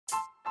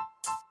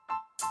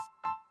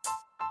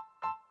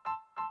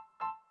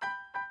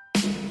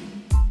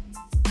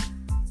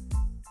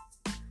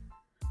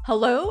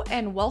Hello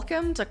and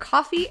welcome to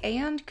Coffee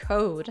and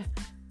Code.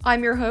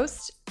 I'm your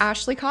host,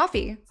 Ashley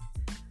Coffee.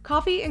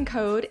 Coffee and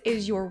Code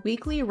is your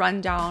weekly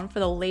rundown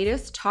for the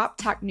latest top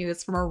tech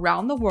news from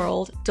around the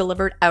world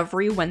delivered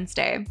every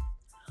Wednesday.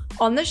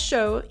 On this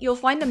show, you'll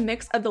find a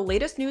mix of the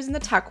latest news in the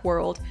tech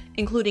world,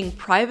 including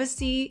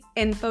privacy,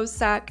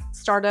 infosec,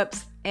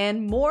 startups,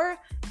 and more,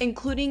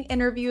 including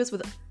interviews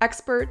with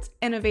experts,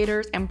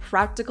 innovators, and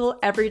practical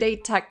everyday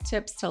tech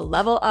tips to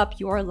level up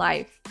your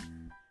life.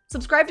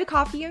 Subscribe to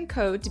Coffee and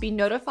Code to be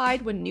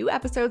notified when new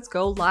episodes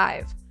go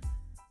live.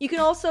 You can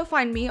also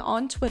find me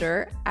on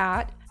Twitter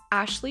at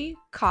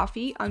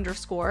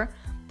AshleyCoffee_.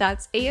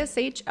 That's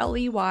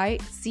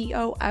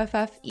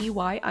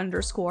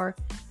ASHLEYCOFFEY_.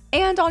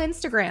 And on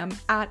Instagram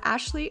at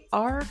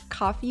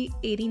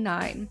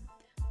AshleyRCoffee89.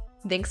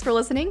 Thanks for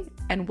listening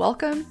and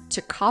welcome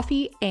to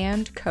Coffee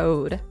and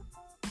Code.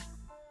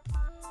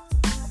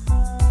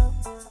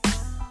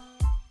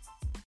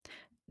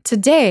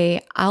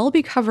 Today, I'll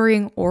be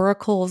covering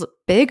Oracle's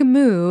big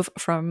move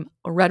from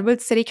Redwood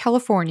City,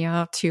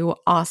 California to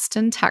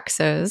Austin,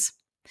 Texas,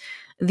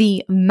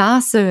 the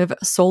massive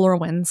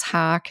Solarwinds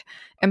hack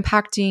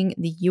impacting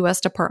the U.S.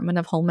 Department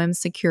of Homeland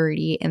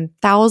Security and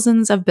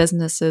thousands of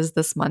businesses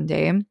this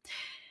Monday,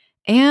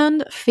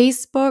 and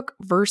Facebook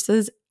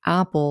versus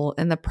Apple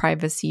in the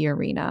privacy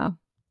arena.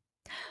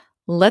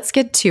 Let's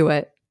get to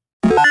it.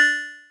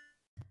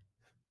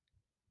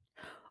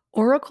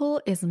 Oracle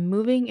is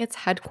moving its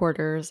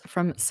headquarters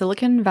from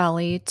Silicon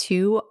Valley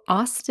to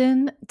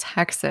Austin,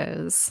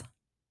 Texas.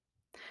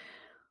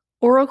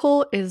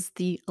 Oracle is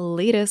the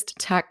latest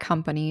tech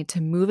company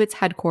to move its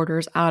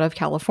headquarters out of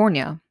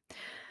California.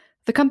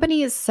 The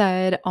company has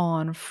said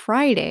on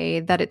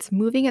Friday that it's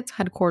moving its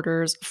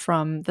headquarters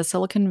from the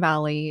Silicon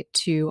Valley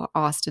to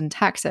Austin,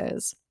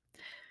 Texas.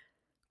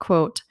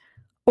 Quote,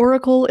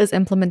 Oracle is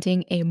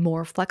implementing a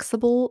more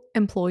flexible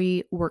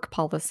employee work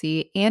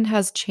policy and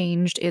has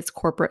changed its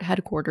corporate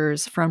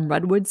headquarters from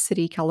Redwood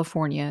City,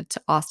 California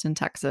to Austin,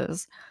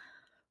 Texas.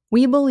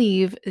 We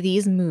believe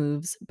these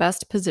moves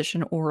best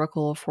position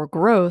Oracle for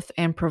growth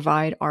and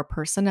provide our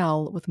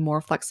personnel with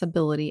more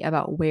flexibility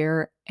about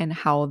where and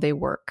how they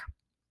work.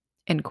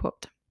 End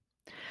quote.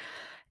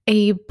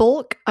 A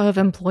bulk of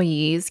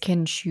employees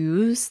can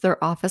choose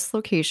their office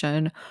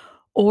location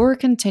or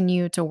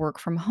continue to work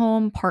from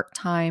home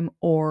part-time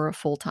or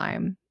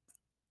full-time.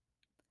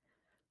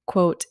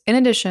 Quote, in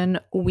addition,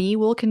 we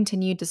will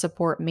continue to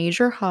support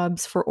major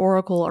hubs for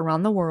Oracle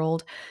around the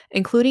world,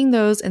 including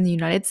those in the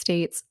United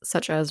States,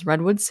 such as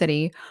Redwood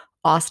City,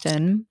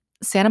 Austin,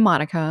 Santa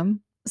Monica,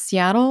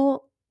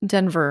 Seattle,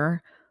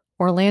 Denver,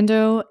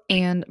 Orlando,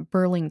 and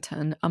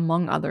Burlington,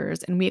 among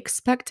others, and we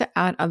expect to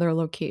add other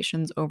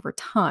locations over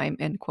time,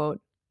 end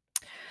quote.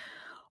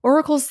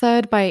 Oracle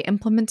said by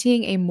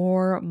implementing a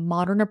more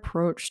modern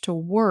approach to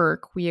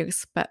work, we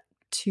expect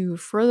to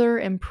further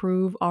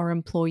improve our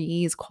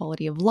employees'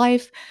 quality of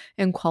life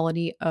and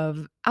quality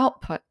of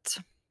output.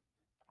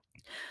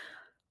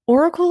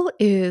 Oracle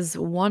is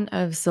one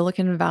of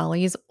Silicon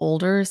Valley's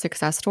older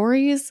success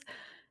stories,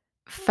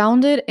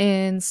 founded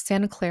in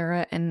Santa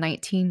Clara in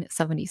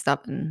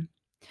 1977.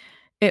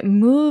 It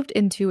moved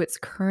into its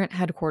current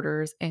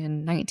headquarters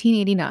in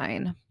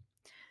 1989.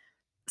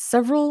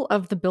 Several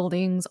of the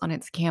buildings on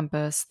its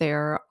campus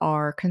there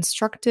are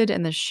constructed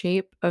in the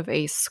shape of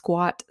a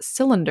squat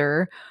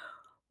cylinder,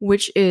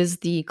 which is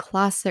the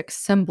classic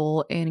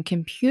symbol in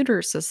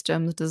computer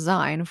systems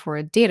design for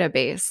a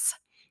database,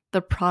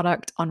 the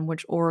product on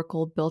which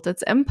Oracle built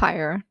its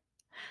empire.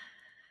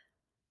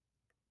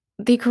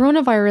 The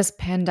coronavirus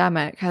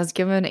pandemic has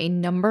given a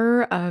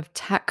number of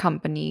tech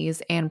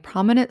companies and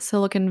prominent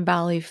Silicon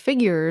Valley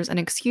figures an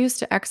excuse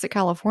to exit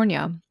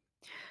California.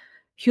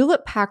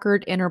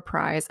 Hewlett-Packard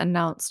Enterprise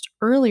announced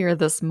earlier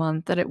this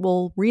month that it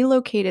will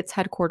relocate its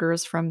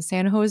headquarters from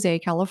San Jose,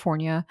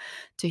 California,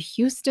 to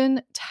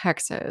Houston,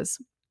 Texas.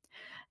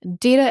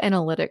 Data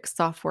analytics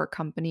software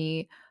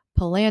company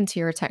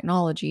Palantir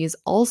Technologies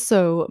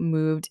also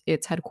moved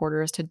its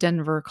headquarters to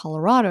Denver,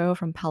 Colorado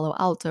from Palo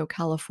Alto,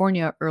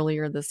 California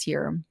earlier this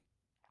year.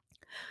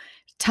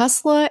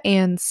 Tesla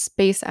and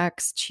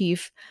SpaceX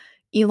chief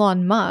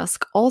Elon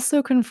Musk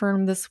also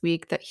confirmed this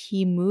week that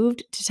he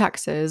moved to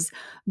Texas,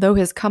 though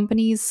his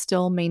companies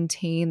still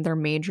maintain their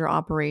major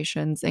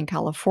operations in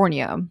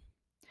California.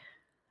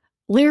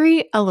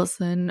 Larry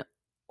Ellison,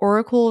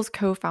 Oracle's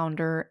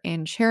co-founder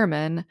and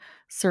chairman,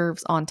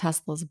 serves on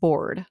Tesla's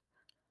board.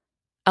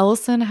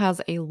 Ellison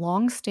has a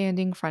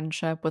long-standing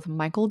friendship with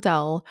Michael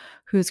Dell,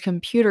 whose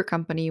computer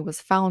company was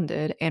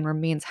founded and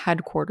remains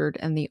headquartered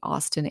in the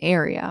Austin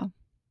area.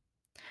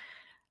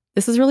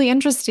 This is really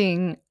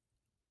interesting.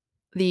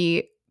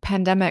 The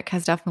pandemic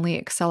has definitely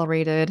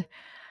accelerated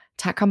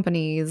tech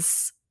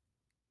companies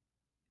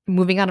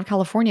moving out of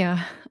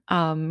California.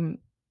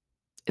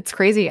 It's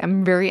crazy.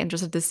 I'm very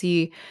interested to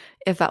see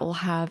if that will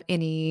have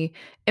any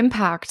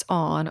impact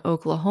on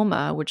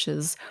Oklahoma, which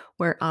is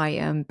where I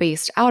am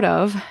based out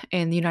of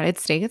in the United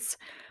States.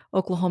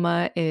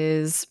 Oklahoma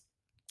is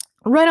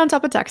right on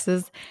top of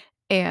Texas,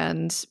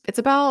 and it's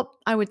about,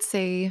 I would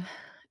say,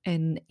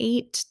 an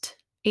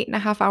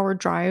 8.5 hour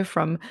drive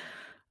from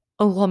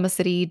Oklahoma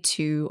City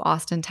to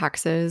Austin,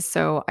 Texas.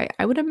 So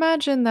I would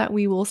imagine that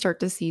we will start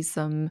to see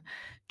some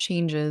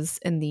changes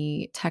in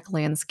the tech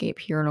landscape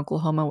here in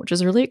Oklahoma, which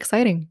is really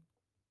exciting.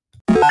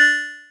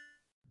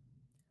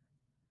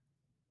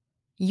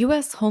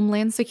 US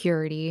Homeland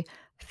Security,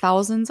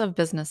 thousands of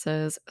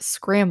businesses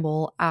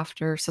scramble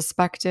after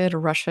suspected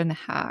Russian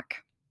hack.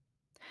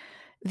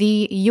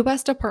 The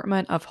US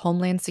Department of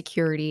Homeland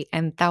Security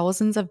and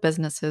thousands of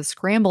businesses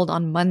scrambled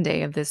on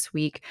Monday of this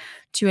week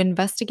to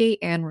investigate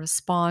and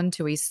respond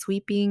to a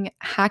sweeping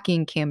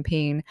hacking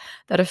campaign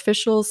that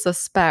officials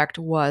suspect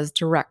was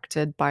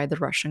directed by the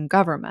Russian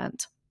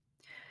government.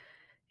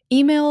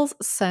 Emails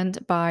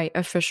sent by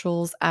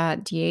officials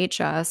at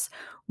DHS,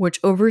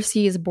 which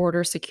oversees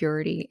border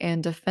security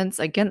and defense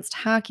against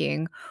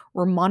hacking,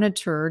 were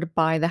monitored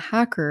by the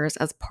hackers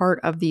as part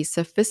of the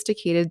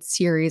sophisticated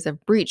series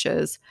of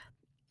breaches.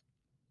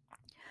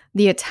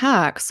 The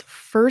attacks,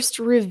 first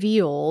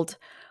revealed,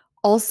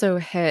 also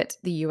hit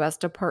the US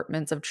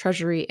Departments of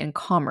Treasury and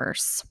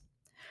Commerce.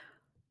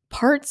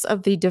 Parts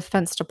of the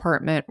Defense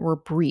Department were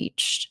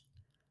breached.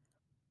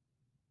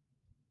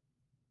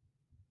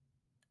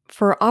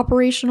 For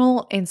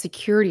operational and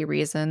security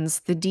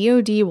reasons, the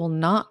DoD will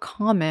not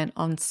comment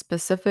on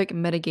specific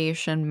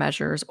mitigation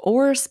measures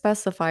or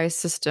specify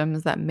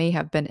systems that may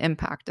have been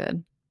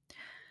impacted.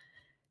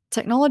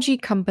 Technology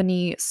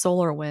company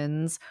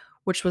Solarwinds,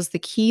 which was the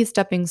key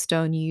stepping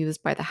stone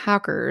used by the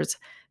hackers,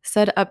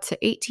 said up to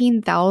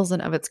 18,000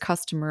 of its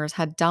customers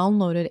had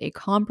downloaded a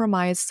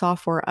compromised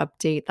software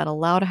update that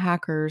allowed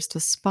hackers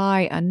to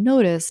spy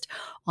unnoticed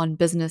on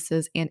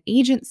businesses and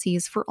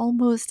agencies for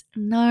almost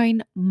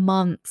 9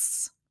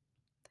 months.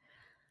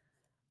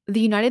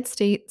 The United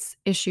States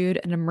issued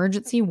an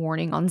emergency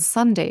warning on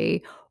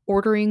Sunday,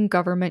 ordering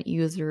government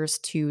users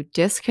to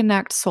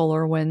disconnect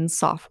SolarWinds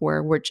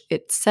software, which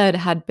it said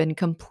had been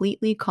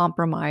completely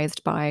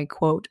compromised by,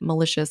 quote,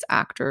 malicious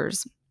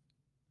actors.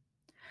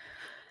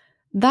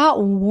 That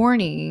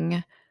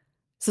warning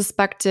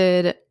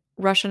suspected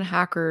Russian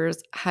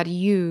hackers had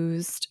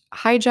used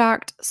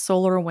hijacked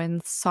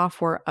SolarWinds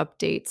software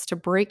updates to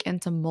break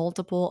into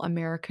multiple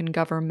American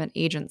government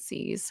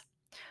agencies.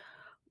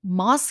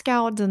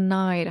 Moscow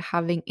denied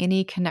having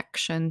any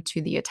connection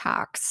to the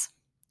attacks.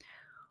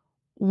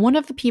 One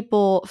of the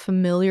people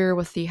familiar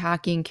with the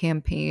hacking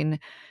campaign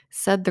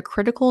said the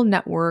critical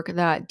network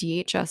that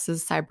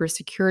DHS's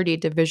cybersecurity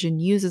division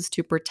uses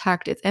to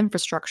protect its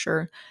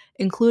infrastructure,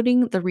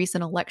 including the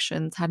recent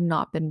elections, had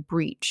not been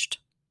breached.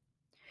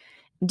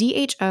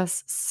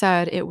 DHS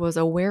said it was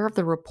aware of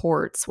the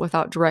reports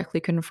without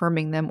directly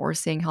confirming them or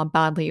saying how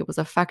badly it was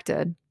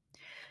affected.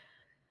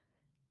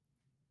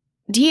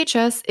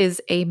 DHS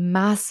is a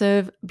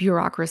massive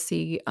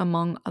bureaucracy,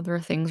 among other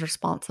things,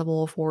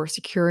 responsible for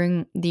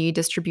securing the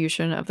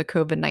distribution of the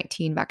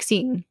COVID-19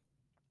 vaccine.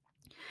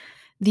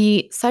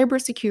 The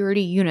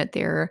cybersecurity unit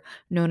there,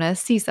 known as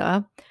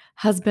CISA,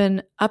 has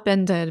been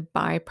upended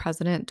by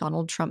President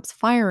Donald Trump's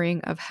firing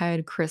of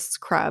head Chris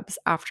Krebs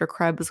after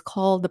Krebs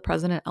called the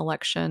presidential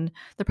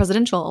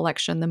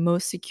election, the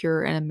most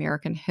secure in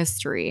American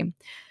history.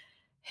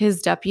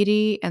 His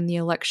deputy and the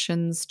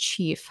election's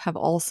chief have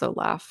also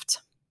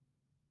left.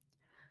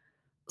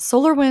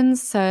 SolarWinds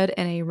said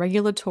in a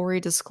regulatory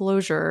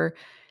disclosure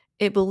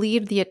it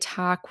believed the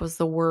attack was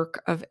the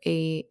work of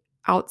a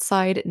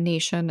outside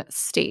nation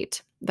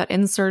state that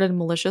inserted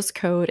malicious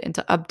code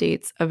into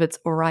updates of its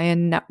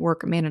Orion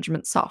network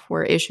management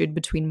software issued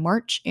between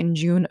March and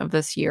June of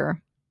this year.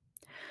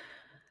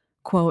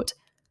 Quote,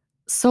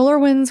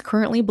 SolarWinds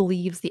currently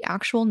believes the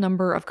actual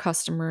number of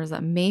customers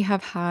that may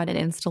have had an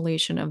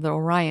installation of the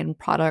Orion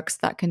products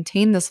that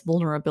contain this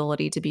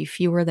vulnerability to be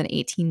fewer than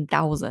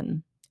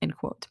 18,000, end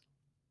quote.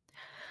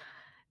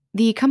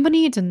 The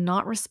company did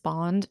not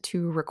respond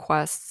to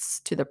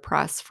requests to the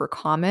press for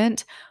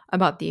comment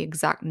about the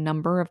exact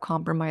number of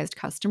compromised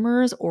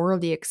customers or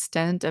the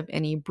extent of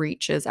any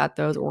breaches at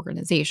those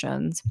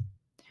organizations.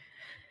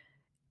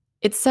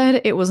 It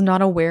said it was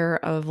not aware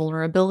of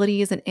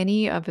vulnerabilities in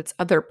any of its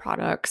other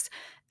products,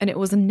 and it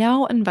was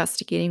now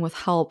investigating with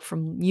help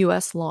from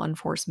US law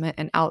enforcement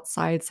and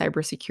outside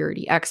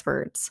cybersecurity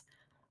experts.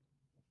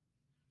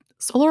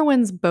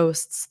 SolarWinds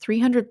boasts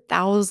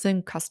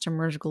 300,000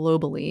 customers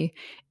globally,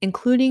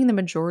 including the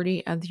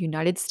majority of the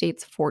United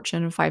States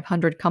Fortune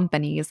 500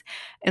 companies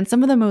and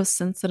some of the most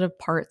sensitive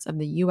parts of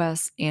the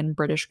US and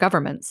British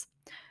governments,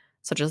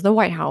 such as the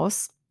White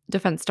House,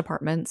 defense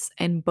departments,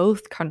 and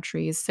both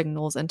countries'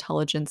 signals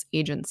intelligence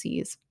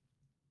agencies.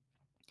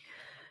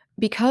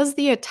 Because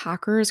the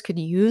attackers could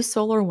use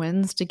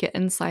SolarWinds to get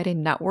inside a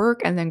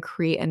network and then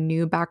create a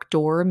new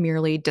backdoor,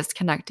 merely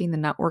disconnecting the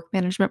network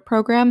management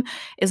program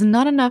is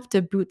not enough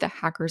to boot the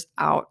hackers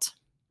out,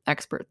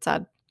 experts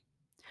said.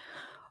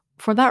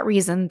 For that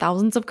reason,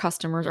 thousands of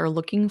customers are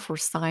looking for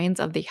signs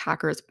of the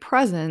hacker's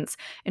presence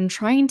and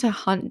trying to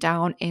hunt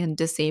down and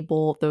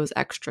disable those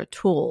extra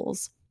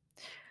tools.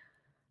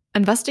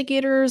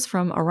 Investigators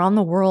from around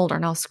the world are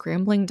now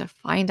scrambling to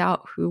find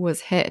out who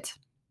was hit.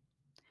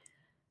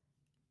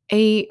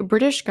 A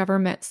British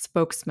government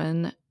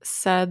spokesman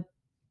said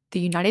the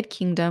United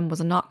Kingdom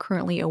was not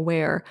currently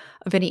aware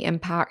of any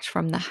impact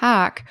from the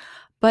hack,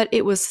 but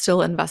it was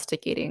still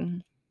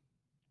investigating.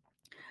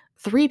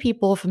 Three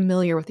people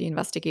familiar with the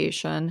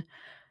investigation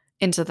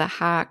into the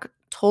hack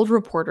told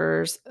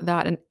reporters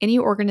that any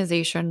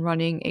organization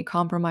running a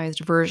compromised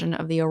version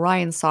of the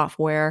Orion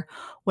software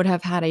would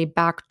have had a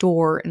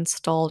backdoor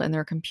installed in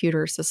their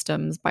computer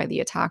systems by the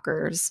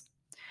attackers.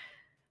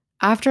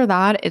 After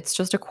that, it's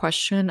just a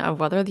question of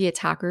whether the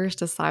attackers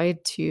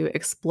decide to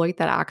exploit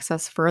that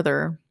access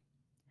further.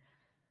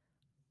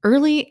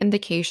 Early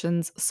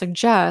indications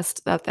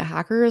suggest that the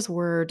hackers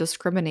were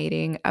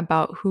discriminating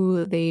about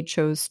who they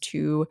chose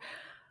to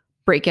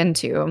break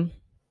into.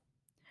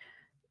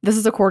 This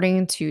is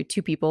according to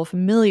two people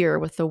familiar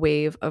with the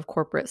wave of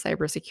corporate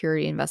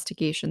cybersecurity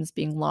investigations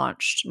being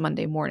launched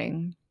Monday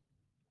morning.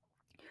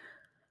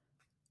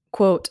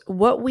 Quote,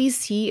 what we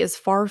see is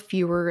far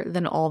fewer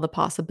than all the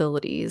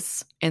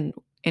possibilities, end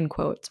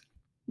quote.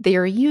 They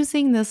are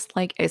using this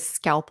like a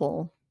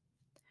scalpel.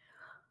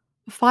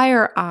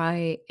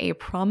 FireEye, a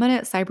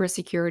prominent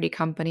cybersecurity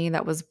company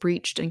that was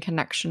breached in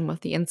connection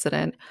with the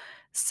incident,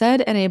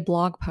 said in a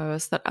blog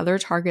post that other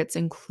targets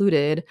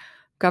included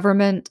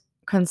government,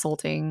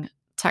 consulting,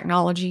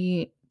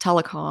 technology,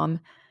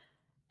 telecom,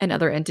 and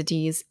other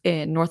entities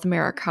in North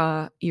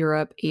America,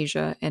 Europe,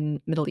 Asia,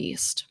 and Middle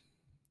East.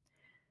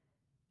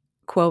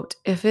 Quote,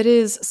 if it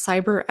is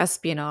cyber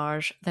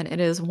espionage, then it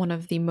is one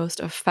of the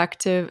most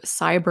effective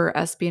cyber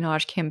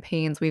espionage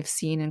campaigns we've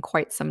seen in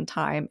quite some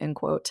time, end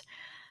quote.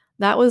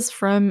 That was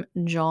from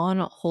John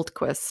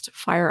Holtquist,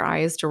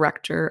 FireEye's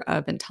Director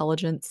of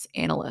Intelligence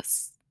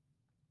Analysts.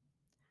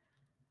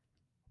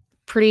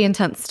 Pretty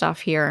intense stuff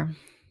here.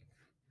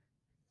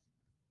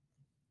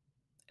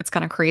 It's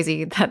kind of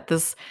crazy that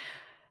this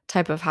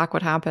type of hack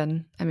would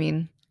happen. I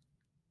mean,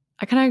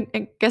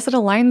 I guess it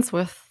aligns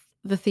with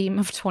the theme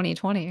of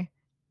 2020.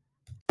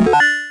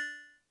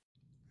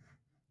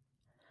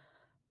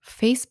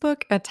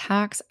 Facebook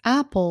attacks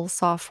Apple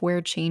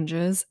software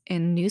changes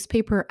in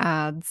newspaper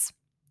ads.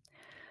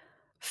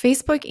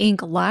 Facebook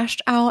Inc.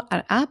 lashed out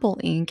at Apple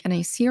Inc. in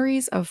a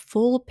series of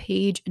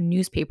full-page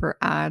newspaper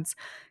ads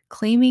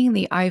claiming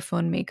the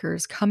iPhone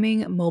maker's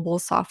coming mobile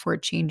software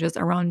changes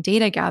around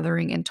data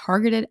gathering and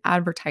targeted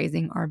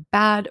advertising are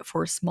bad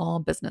for small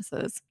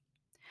businesses.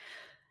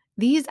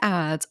 These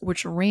ads,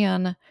 which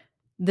ran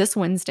this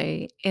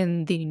Wednesday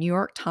in the New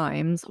York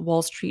Times,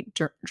 Wall Street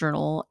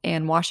Journal,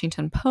 and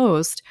Washington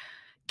Post,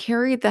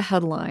 carried the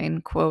headline,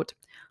 quote,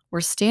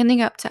 "We're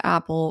standing up to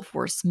Apple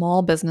for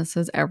small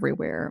businesses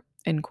everywhere,"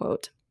 end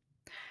quote.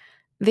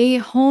 They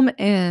home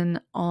in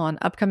on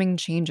upcoming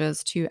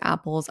changes to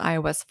Apple's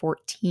iOS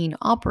 14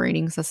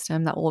 operating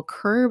system that will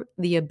curb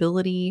the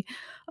ability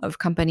of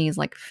companies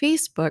like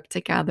Facebook to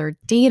gather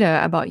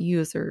data about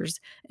users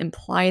and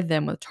ply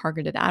them with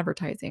targeted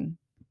advertising.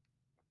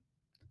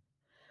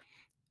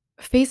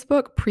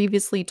 Facebook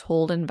previously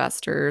told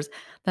investors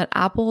that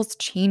Apple's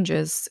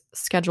changes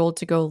scheduled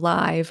to go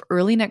live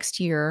early next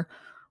year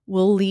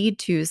will lead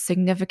to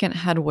significant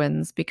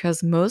headwinds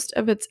because most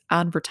of its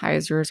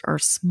advertisers are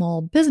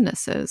small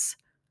businesses.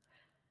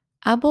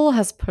 Apple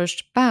has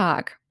pushed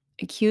back,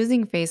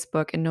 accusing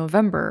Facebook in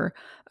November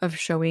of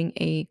showing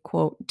a,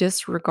 quote,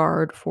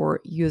 disregard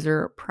for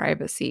user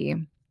privacy.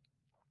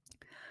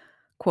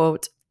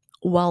 Quote,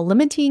 while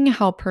limiting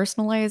how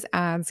personalized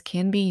ads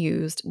can be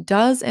used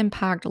does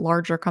impact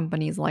larger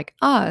companies like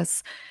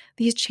us,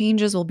 these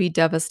changes will be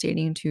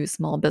devastating to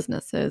small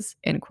businesses,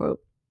 end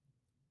quote.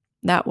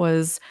 That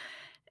was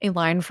a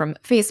line from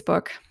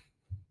Facebook.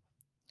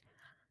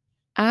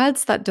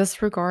 Ads that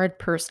disregard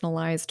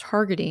personalized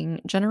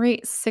targeting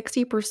generate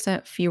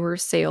 60% fewer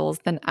sales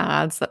than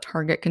ads that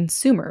target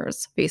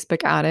consumers,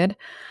 Facebook added,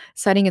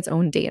 citing its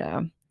own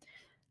data.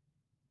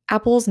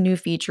 Apple's new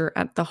feature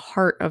at the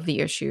heart of the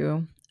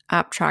issue,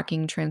 app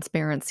tracking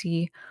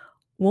transparency,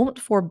 won't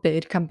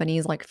forbid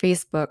companies like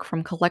Facebook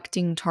from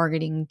collecting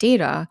targeting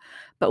data,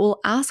 but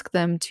will ask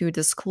them to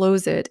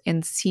disclose it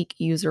and seek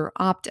user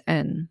opt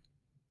in.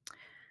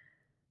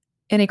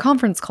 In a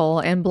conference call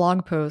and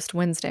blog post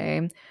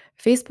Wednesday,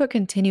 Facebook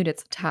continued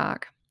its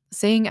attack,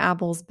 saying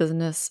Apple's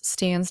business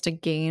stands to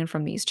gain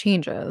from these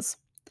changes.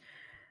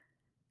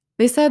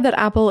 They said that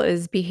Apple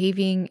is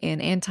behaving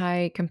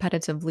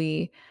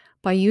anti-competitively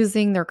by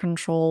using their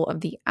control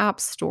of the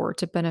App Store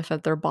to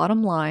benefit their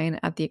bottom line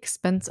at the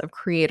expense of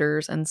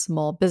creators and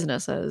small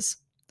businesses.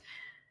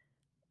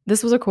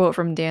 This was a quote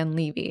from Dan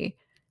Levy,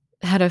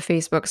 head of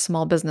Facebook's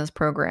small business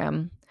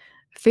program.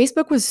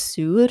 Facebook was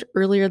sued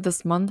earlier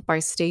this month by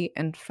state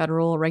and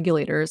federal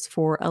regulators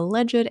for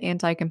alleged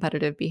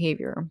anti-competitive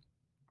behavior.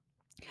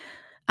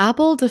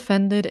 Apple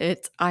defended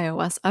its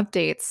iOS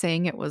updates,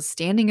 saying it was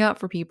standing up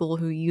for people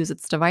who use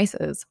its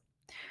devices.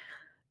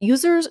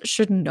 Users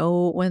should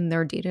know when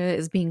their data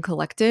is being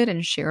collected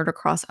and shared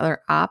across other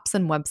apps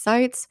and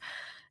websites,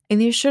 and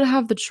they should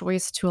have the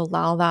choice to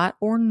allow that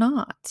or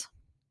not.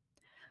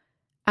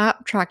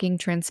 App tracking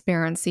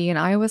transparency in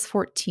iOS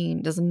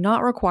 14 does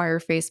not require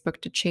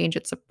Facebook to change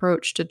its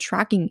approach to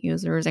tracking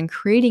users and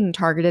creating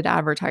targeted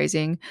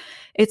advertising.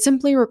 It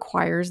simply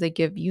requires they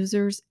give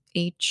users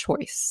a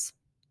choice.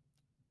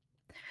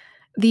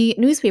 The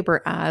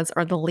newspaper ads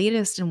are the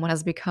latest in what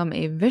has become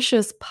a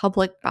vicious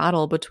public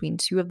battle between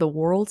two of the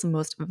world's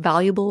most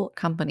valuable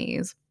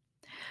companies.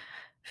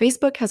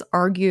 Facebook has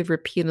argued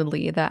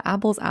repeatedly that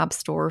Apple's App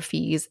Store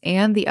fees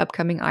and the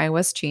upcoming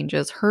iOS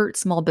changes hurt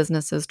small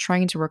businesses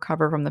trying to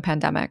recover from the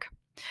pandemic.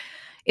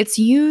 It's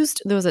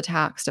used those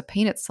attacks to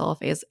paint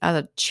itself as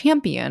a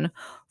champion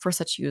for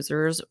such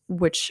users,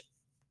 which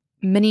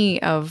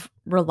many of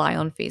rely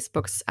on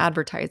Facebook's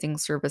advertising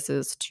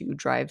services to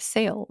drive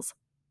sales.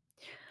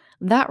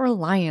 That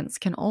reliance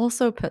can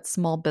also put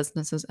small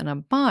businesses in a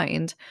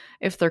bind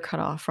if they're cut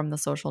off from the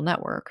social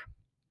network.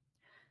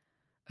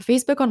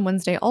 Facebook on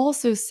Wednesday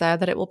also said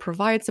that it will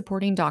provide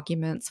supporting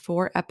documents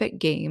for Epic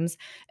Games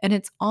in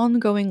its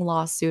ongoing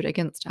lawsuit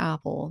against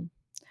Apple.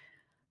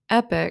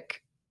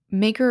 Epic,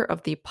 maker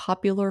of the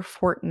popular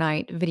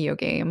Fortnite video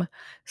game,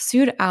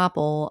 sued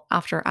Apple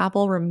after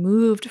Apple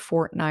removed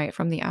Fortnite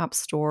from the App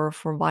Store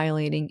for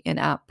violating in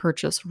app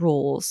purchase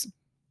rules.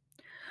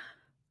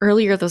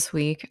 Earlier this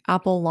week,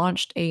 Apple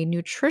launched a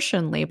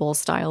nutrition label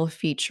style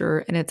feature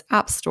in its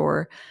App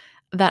Store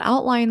that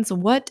outlines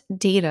what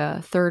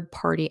data third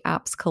party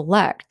apps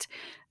collect,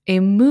 a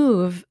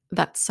move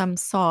that some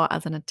saw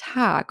as an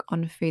attack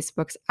on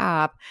Facebook's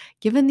app,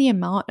 given the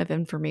amount of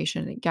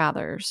information it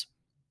gathers.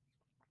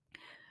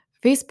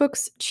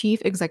 Facebook's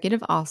chief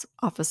executive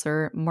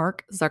officer,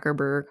 Mark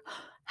Zuckerberg,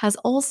 has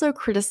also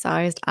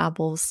criticized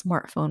Apple's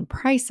smartphone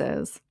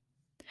prices.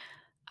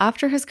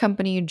 After his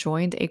company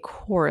joined a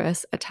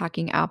chorus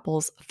attacking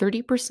Apple's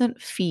 30%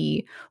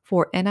 fee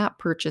for in app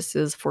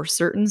purchases for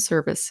certain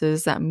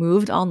services that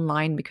moved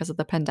online because of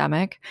the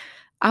pandemic,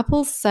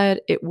 Apple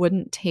said it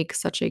wouldn't take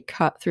such a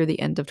cut through the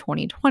end of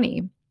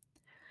 2020.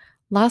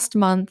 Last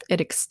month, it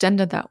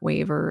extended that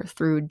waiver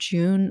through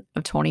June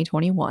of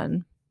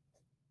 2021.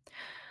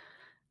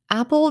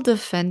 Apple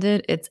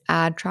defended its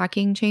ad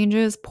tracking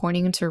changes,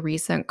 pointing to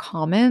recent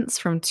comments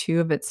from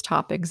two of its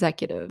top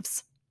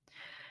executives.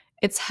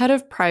 Its head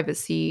of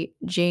privacy,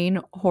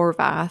 Jane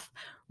Horvath,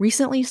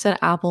 recently said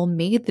Apple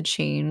made the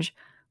change,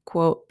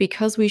 quote,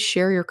 because we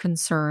share your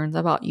concerns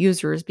about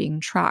users being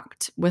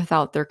tracked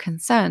without their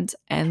consent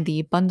and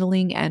the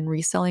bundling and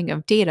reselling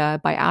of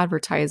data by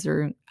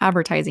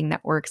advertising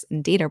networks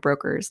and data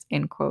brokers,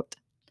 end quote.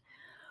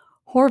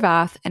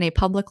 Horvath, in a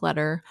public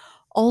letter,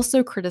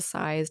 also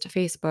criticized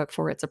Facebook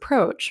for its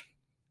approach.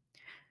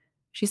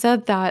 She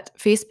said that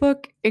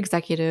Facebook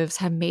executives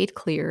have made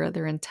clear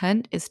their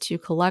intent is to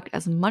collect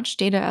as much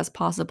data as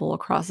possible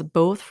across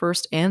both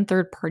first and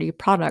third party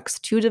products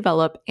to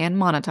develop and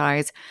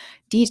monetize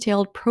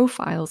detailed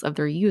profiles of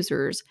their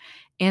users.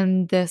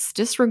 And this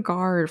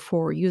disregard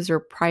for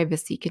user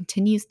privacy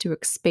continues to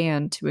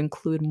expand to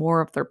include more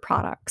of their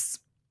products.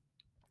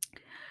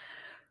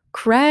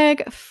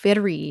 Craig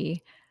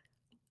Federighi,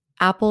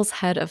 Apple's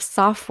head of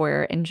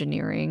software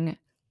engineering,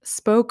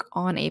 spoke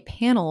on a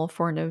panel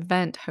for an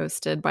event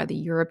hosted by the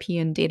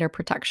European Data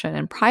Protection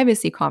and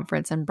Privacy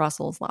Conference in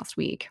Brussels last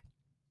week.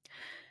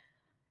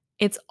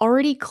 It's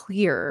already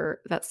clear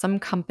that some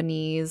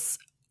companies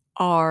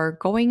are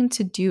going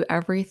to do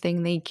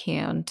everything they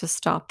can to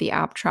stop the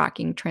app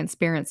tracking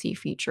transparency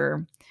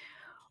feature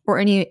or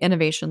any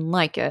innovation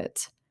like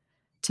it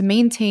to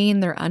maintain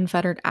their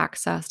unfettered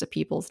access to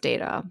people's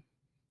data.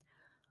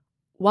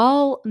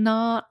 While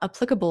not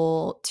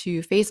applicable to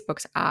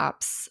Facebook's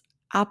apps,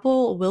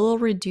 Apple will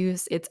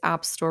reduce its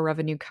App Store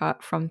revenue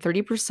cut from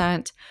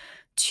 30%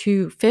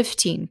 to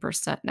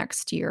 15%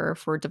 next year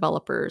for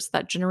developers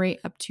that generate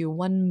up to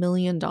 $1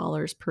 million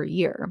per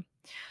year.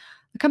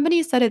 The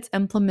company said it's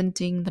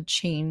implementing the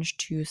change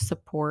to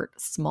support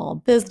small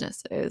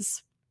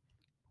businesses.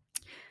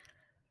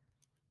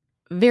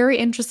 Very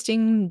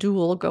interesting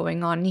duel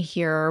going on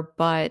here,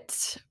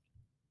 but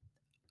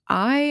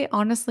I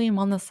honestly am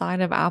on the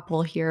side of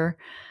Apple here.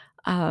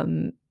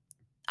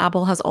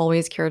 Apple has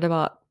always cared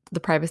about the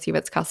privacy of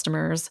its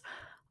customers.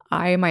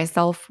 I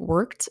myself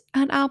worked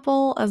at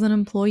Apple as an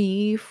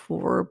employee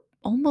for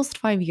almost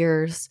 5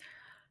 years,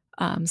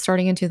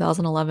 starting in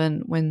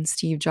 2011 when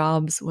Steve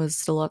Jobs was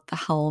still at the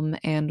helm.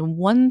 And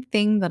one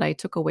thing that I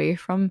took away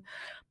from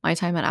my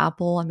time at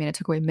Apple, I mean, I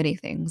took away many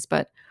things,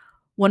 but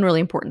one really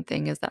important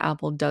thing is that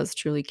Apple does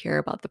truly care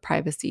about the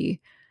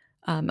privacy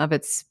of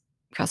its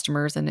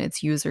customers and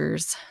its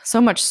users.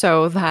 So much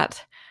so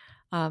that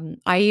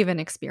I even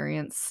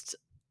experienced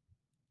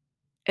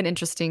an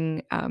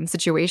interesting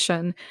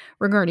situation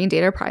regarding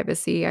data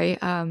privacy. I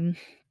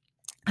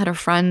had a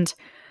friend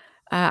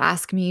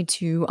ask me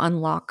to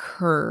unlock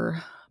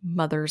her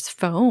mother's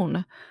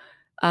phone,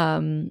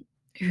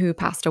 who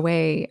passed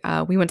away.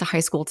 We went to high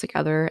school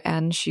together,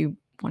 and she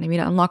wanted me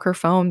to unlock her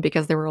phone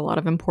because there were a lot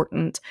of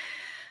important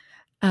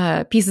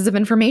pieces of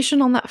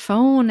information on that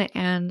phone.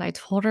 And I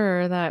told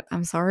her that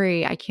I'm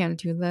sorry, I can't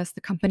do this.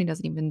 The company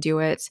doesn't even do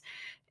it.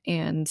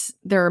 And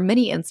there are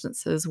many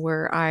instances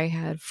where I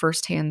had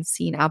firsthand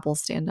seen Apple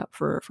stand up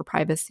for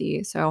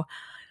privacy. So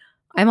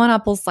I'm on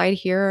Apple's side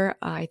here.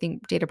 I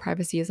think data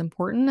privacy is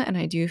important, and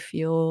I do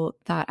feel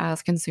that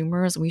as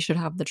consumers, we should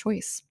have the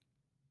choice.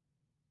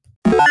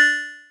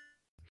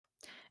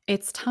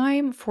 It's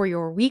time for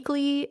your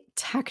weekly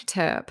tech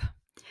tip.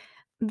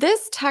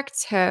 This tech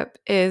tip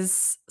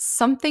is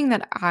something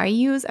that I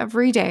use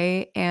every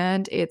day,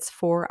 and it's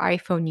for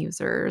iPhone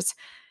users,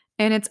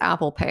 and it's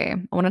Apple Pay.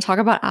 I want to talk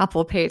about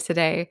Apple Pay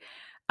today.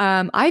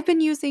 I've been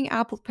using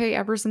Apple Pay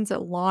ever since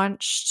it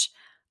launched.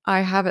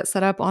 I have it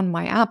set up on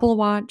my Apple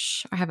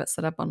Watch. I have it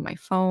set up on my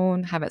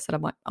phone. Have it set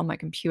up on my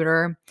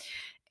computer.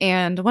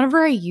 And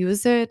whenever I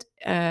use it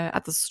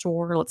at the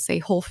store, let's say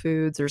Whole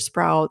Foods or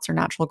Sprouts or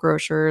Natural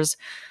Grocers,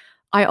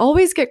 I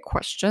always get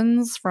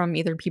questions from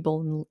either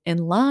people in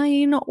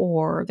line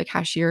or the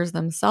cashiers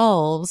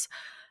themselves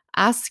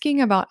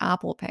asking about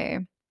Apple Pay.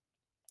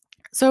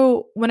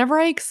 So, whenever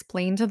I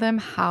explain to them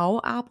how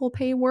Apple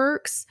Pay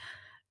works,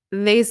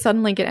 they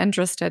suddenly get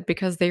interested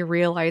because they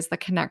realize the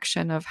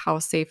connection of how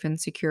safe and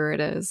secure it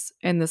is.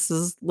 And this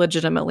is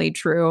legitimately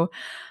true.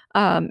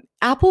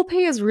 Apple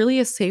Pay is really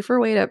a safer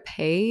way to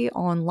pay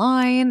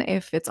online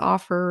if it's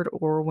offered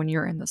or when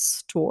you're in the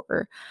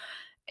store.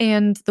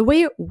 And the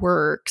way it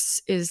works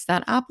is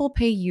that Apple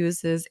Pay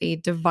uses a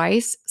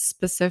device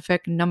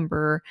specific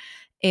number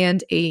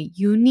and a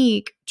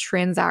unique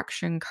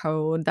transaction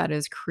code that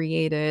is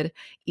created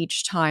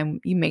each time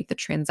you make the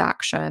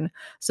transaction.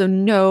 So,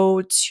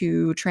 no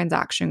two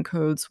transaction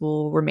codes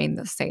will remain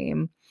the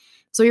same.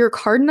 So, your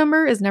card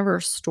number is never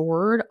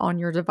stored on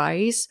your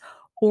device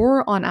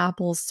or on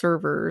Apple's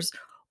servers.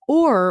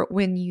 Or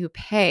when you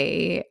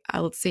pay,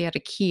 let's say at a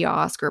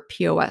kiosk or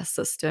POS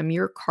system,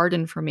 your card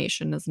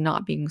information is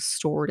not being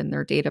stored in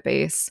their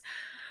database.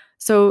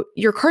 So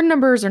your card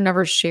numbers are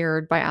never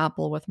shared by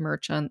Apple with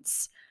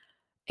merchants.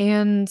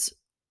 And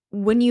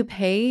when you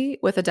pay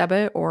with a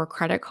debit or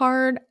credit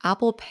card,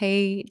 Apple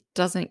Pay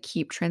doesn't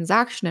keep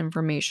transaction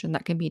information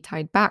that can be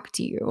tied back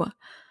to you.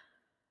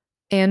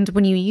 And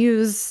when you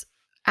use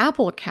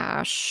Apple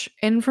Cash,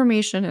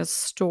 information is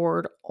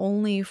stored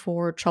only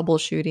for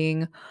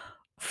troubleshooting,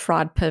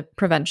 fraud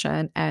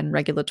prevention, and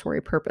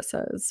regulatory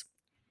purposes.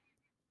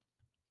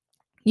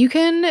 You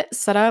can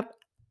set up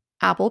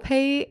Apple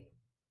Pay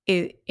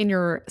in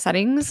your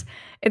settings.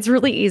 It's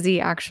really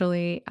easy,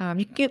 actually.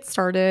 You can get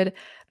started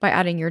by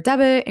adding your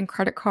debit and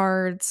credit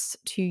cards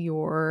to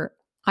your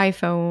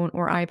iPhone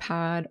or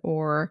iPad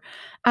or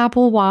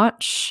Apple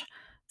Watch.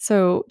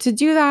 So, to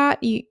do that,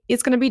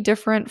 it's going to be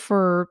different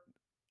for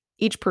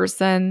each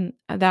person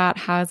that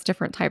has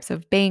different types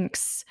of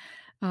banks.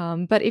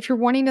 But if you're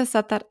wanting to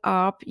set that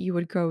up, you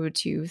would go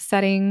to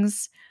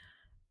settings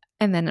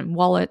and then in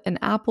wallet and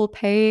Apple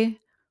Pay,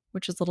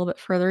 which is a little bit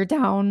further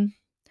down.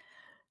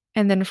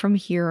 And then from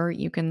here,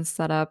 you can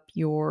set up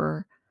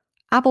your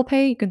Apple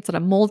Pay. You can set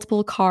up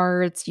multiple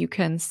cards. You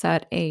can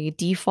set a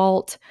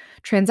default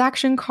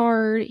transaction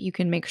card. You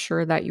can make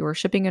sure that your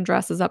shipping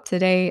address is up to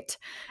date.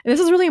 And this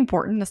is really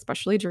important,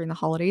 especially during the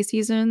holiday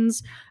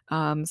seasons.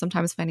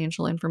 Sometimes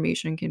financial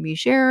information can be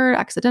shared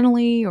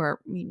accidentally or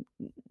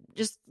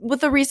just with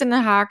the recent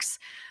hacks.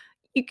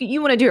 You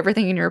want to do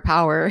everything in your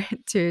power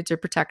to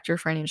protect your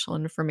financial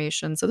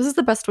information. So this is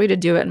the best way to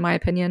do it, in my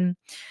opinion.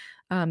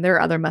 There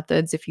are other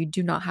methods if you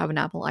do not have an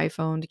Apple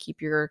iPhone to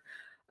keep your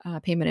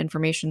payment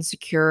information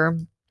secure.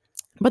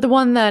 But the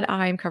one that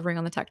I'm covering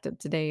on the tech tip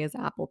today is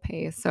Apple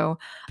Pay. So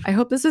I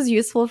hope this is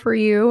useful for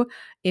you.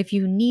 If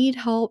you need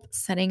help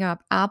setting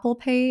up Apple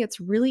Pay, it's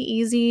really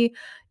easy.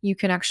 You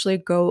can actually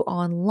go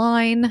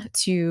online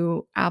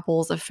to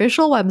Apple's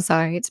official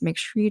website. Make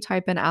sure you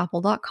type in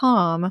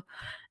apple.com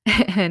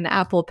and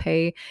Apple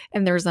Pay,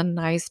 and there's a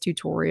nice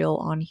tutorial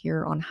on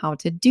here on how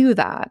to do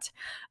that.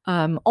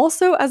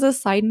 Also, as a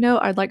side note,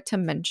 I'd like to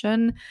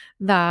mention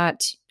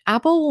that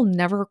Apple will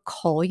never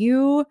call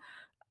you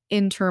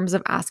in terms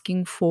of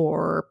asking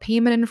for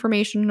payment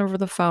information over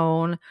the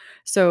phone.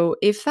 So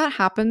if that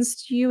happens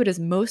to you, it is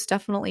most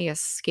definitely a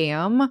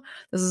scam.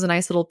 This is a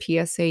nice little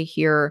PSA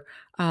here.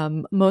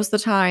 Most of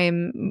the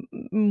time,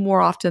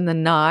 more often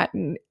than not,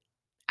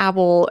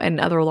 Apple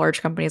and other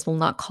large companies will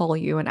not call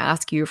you and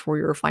ask you for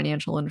your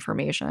financial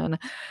information.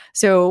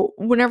 So,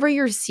 whenever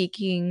you're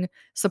seeking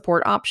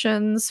support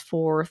options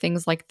for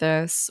things like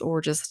this or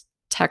just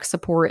tech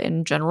support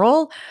in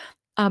general,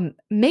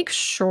 make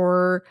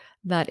sure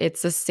that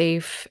it's a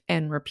safe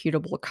and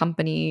reputable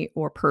company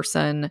or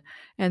person.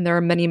 And there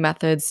are many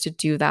methods to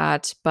do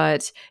that.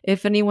 But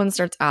if anyone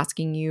starts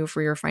asking you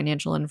for your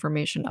financial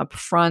information up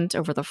front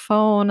over the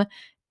phone,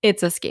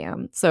 it's a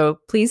scam. So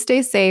please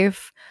stay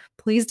safe.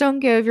 Please don't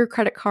give your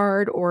credit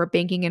card or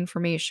banking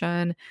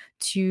information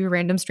to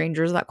random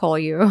strangers that call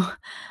you.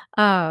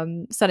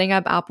 Setting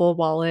up Apple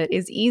Wallet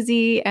is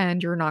easy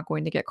and you're not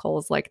going to get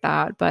calls like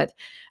that. But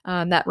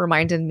that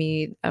reminded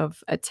me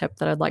of a tip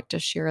that I'd like to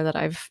share that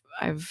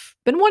I've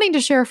been wanting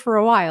to share for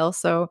a while.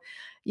 So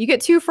you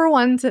get 2 for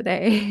 1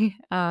 today.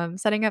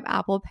 Setting up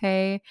Apple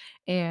Pay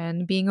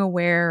and being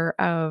aware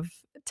of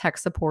tech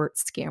support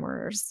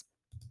scammers.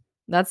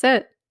 That's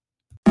it.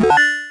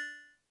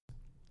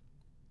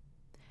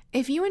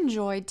 If you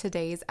enjoyed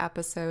today's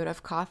episode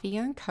of Coffee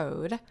and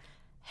Code,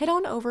 head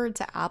on over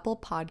to Apple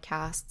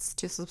Podcasts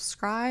to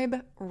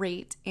subscribe,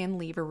 rate, and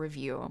leave a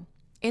review.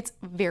 It's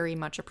very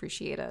much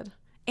appreciated,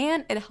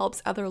 and it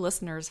helps other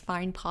listeners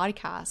find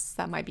podcasts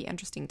that might be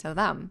interesting to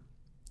them.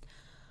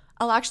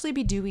 I'll actually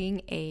be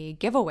doing a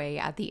giveaway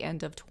at the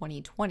end of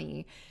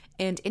 2020,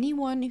 and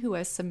anyone who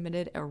has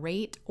submitted a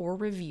rate or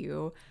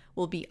review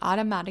will be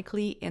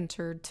automatically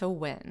entered to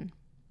win.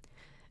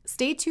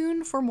 Stay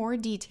tuned for more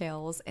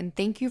details, and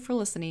thank you for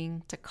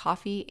listening to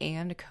Coffee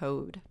and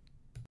Code.